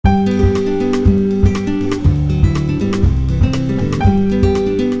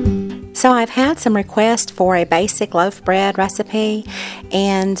So I've had some requests for a basic loaf bread recipe,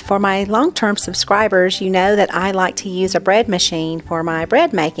 and for my long-term subscribers, you know that I like to use a bread machine for my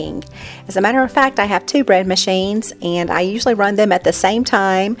bread making. As a matter of fact, I have two bread machines, and I usually run them at the same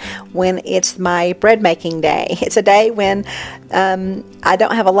time when it's my bread making day. It's a day when I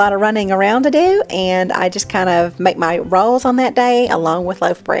don't have a lot of running around to do, and I just kind of make my rolls on that day along with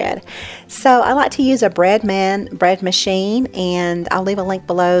loaf bread. So I like to use a Breadman bread machine, and I'll leave a link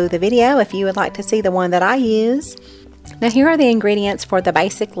below the video if you would like to see the one that I use. Now here are the ingredients for the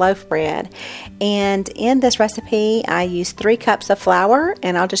basic loaf bread, and in this recipe I use 3 cups of flour,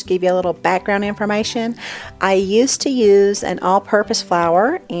 and I'll just give you a little background information. I used to use an all-purpose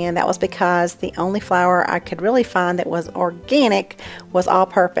flour, and that was because the only flour I could really find that was organic was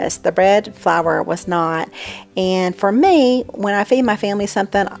all-purpose. The bread flour was not, and for me, when I feed my family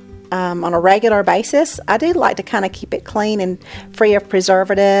something on a regular basis, I do like to kind of keep it clean and free of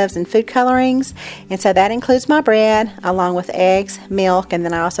preservatives and food colorings, and so that includes my bread along with eggs, milk, and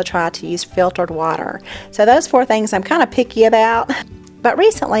then I also try to use filtered water. So those 4 things I'm kind of picky about. But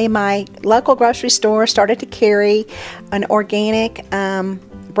recently my local grocery store started to carry an organic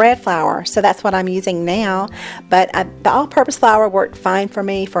bread flour, so that's what I'm using now. But the all-purpose flour worked fine for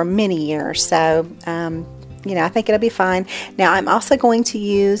me for many years, so you know, I think it'll be fine. Now I'm also going to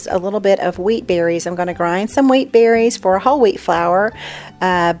use a little bit of wheat berries. I'm going to grind some wheat berries for whole wheat flour,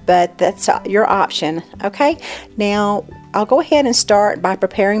 but that's your option. Okay, now I'll go ahead and start by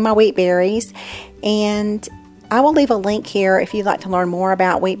preparing my wheat berries, and I will leave a link here if you'd like to learn more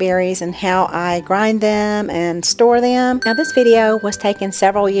about wheat berries and how I grind them and store them. Now this video was taken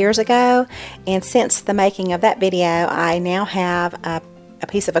several years ago, and since the making of that video I now have a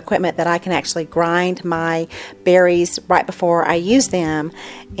piece of equipment that I can actually grind my berries right before I use them.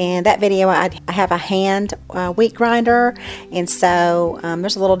 And that video I have a hand wheat grinder, and so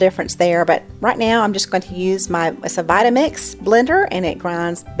there's a little difference there, but right now I'm just going to use it's a Vitamix blender, and it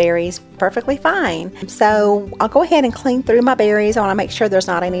grinds berries perfectly fine. So I'll go ahead and clean through my berries. I want to make sure there's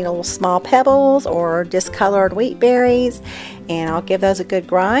not any little small pebbles or discolored wheat berries, and I'll give those a good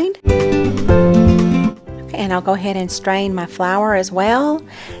grind. And I'll go ahead and strain my flour as well.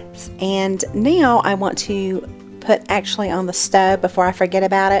 And now I want to put actually on the stove, before I forget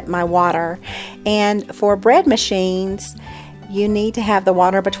about it, my water. And for bread machines, you need to have the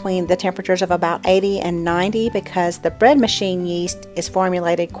water between the temperatures of about 80 and 90, because the bread machine yeast is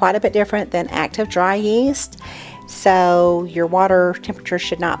formulated quite a bit different than active dry yeast. So your water temperature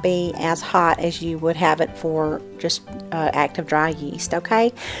should not be as hot as you would have it for just active dry yeast.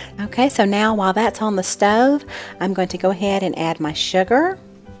 Okay, so now while that's on the stove, I'm going to go ahead and add my sugar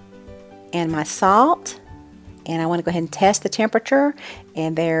and my salt, and I want to go ahead and test the temperature,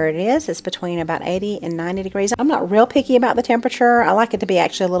 and there it is. It's between about 80 and 90 degrees. I'm not real picky about the temperature. I like it to be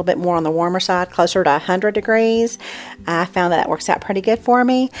actually a little bit more on the warmer side, closer to 100 degrees. I found that works out pretty good for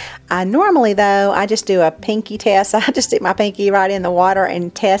me. Normally though, I just do a pinky test. I just stick my pinky right in the water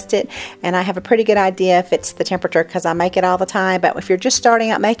and test it, and I have a pretty good idea if it's the temperature because I make it all the time. But if you're just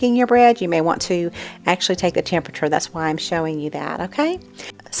starting out making your bread, you may want to actually take the temperature. That's why I'm showing you that, okay?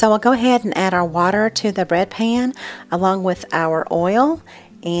 So we'll go ahead and add our water to the bread pan along with our oil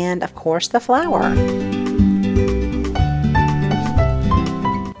and of course the flour.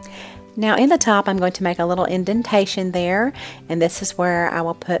 Now in the top I'm going to make a little indentation there, and this is where I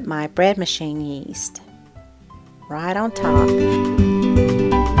will put my bread machine yeast right on top.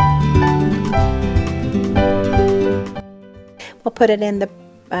 We'll put it in the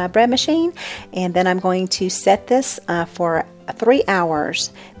bread machine, and then I'm going to set this for 3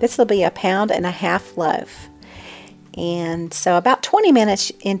 hours. This will be a 1.5 pound loaf. And so about 20 minutes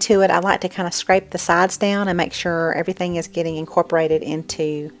into it, I like to kind of scrape the sides down and make sure everything is getting incorporated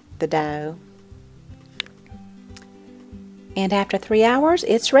into the dough. And after 3 hours,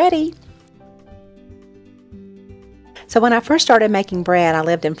 it's ready. So when I first started making bread, I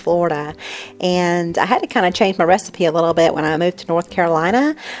lived in Florida, and I had to kind of change my recipe a little bit when I moved to North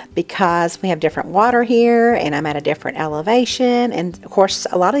Carolina, because we have different water here and I'm at a different elevation, and of course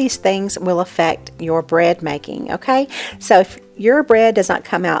a lot of these things will affect your bread making. Okay, so if your bread does not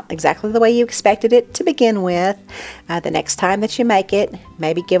come out exactly the way you expected it to begin with, the next time that you make it,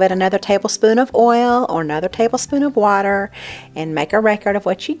 maybe give it another tablespoon of oil or another tablespoon of water, and make a record of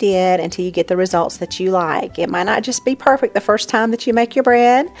what you did until you get the results that you like. It might not just be perfect the first time that you make your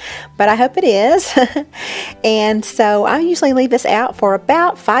bread, but I hope it is. And so I usually leave this out for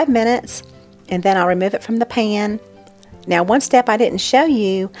about 5 minutes, and then I'll remove it from the pan, Now, one step I didn't show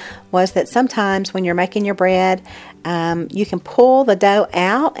you was that sometimes when you're making your bread, you can pull the dough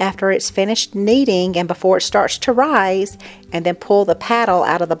out after it's finished kneading and before it starts to rise, and then pull the paddle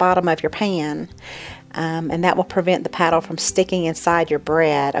out of the bottom of your pan. And that will prevent the paddle from sticking inside your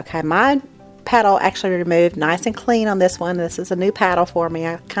bread. Okay, my paddle actually removed nice and clean on this one. This is a new paddle for me.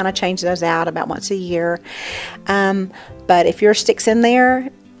 I kind of change those out about once a year. But if yours sticks in there,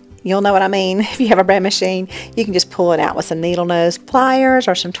 you'll know what I mean. If you have a bread machine, you can just pull it out with some needle nose pliers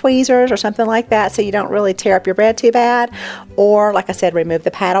or some tweezers or something like that, so you don't really tear up your bread too bad. Or, like I said, remove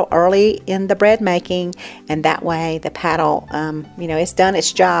the paddle early in the bread making, and that way the paddle, it's done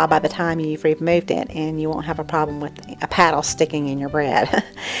its job by the time you've removed it, and you won't have a problem with a paddle sticking in your bread.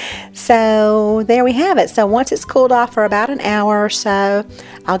 So there we have it. So once it's cooled off for about an hour or so,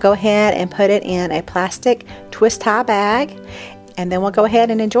 I'll go ahead and put it in a plastic twist tie bag, and then we'll go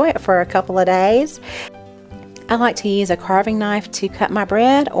ahead and enjoy it for a couple of days. I like to use a carving knife to cut my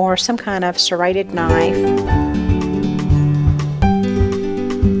bread, or some kind of serrated knife.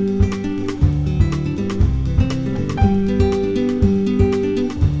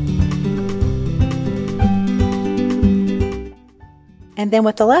 And then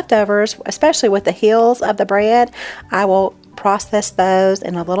with the leftovers, especially with the heels of the bread, I will process those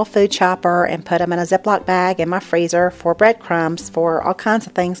in a little food chopper and put them in a Ziploc bag in my freezer for breadcrumbs for all kinds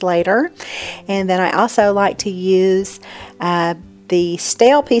of things later. And then I also like to use the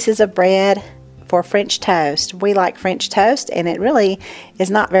stale pieces of bread for French toast. We like French toast, and it really is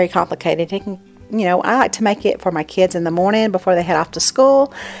not very complicated. It can, I like to make it for my kids in the morning before they head off to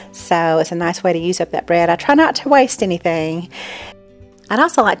school, so it's a nice way to use up that bread. I try not to waste anything. I'd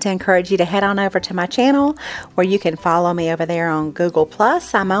also like to encourage you to head on over to my channel, where you can follow me over there on Google+.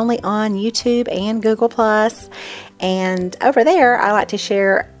 I'm only on YouTube and Google+. And over there, I like to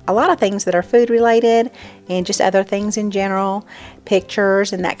share a lot of things that are food related and just other things in general,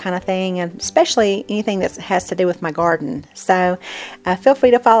 pictures and that kind of thing, and especially anything that has to do with my garden. So feel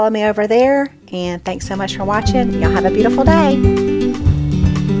free to follow me over there, and thanks so much for watching. Y'all have a beautiful day.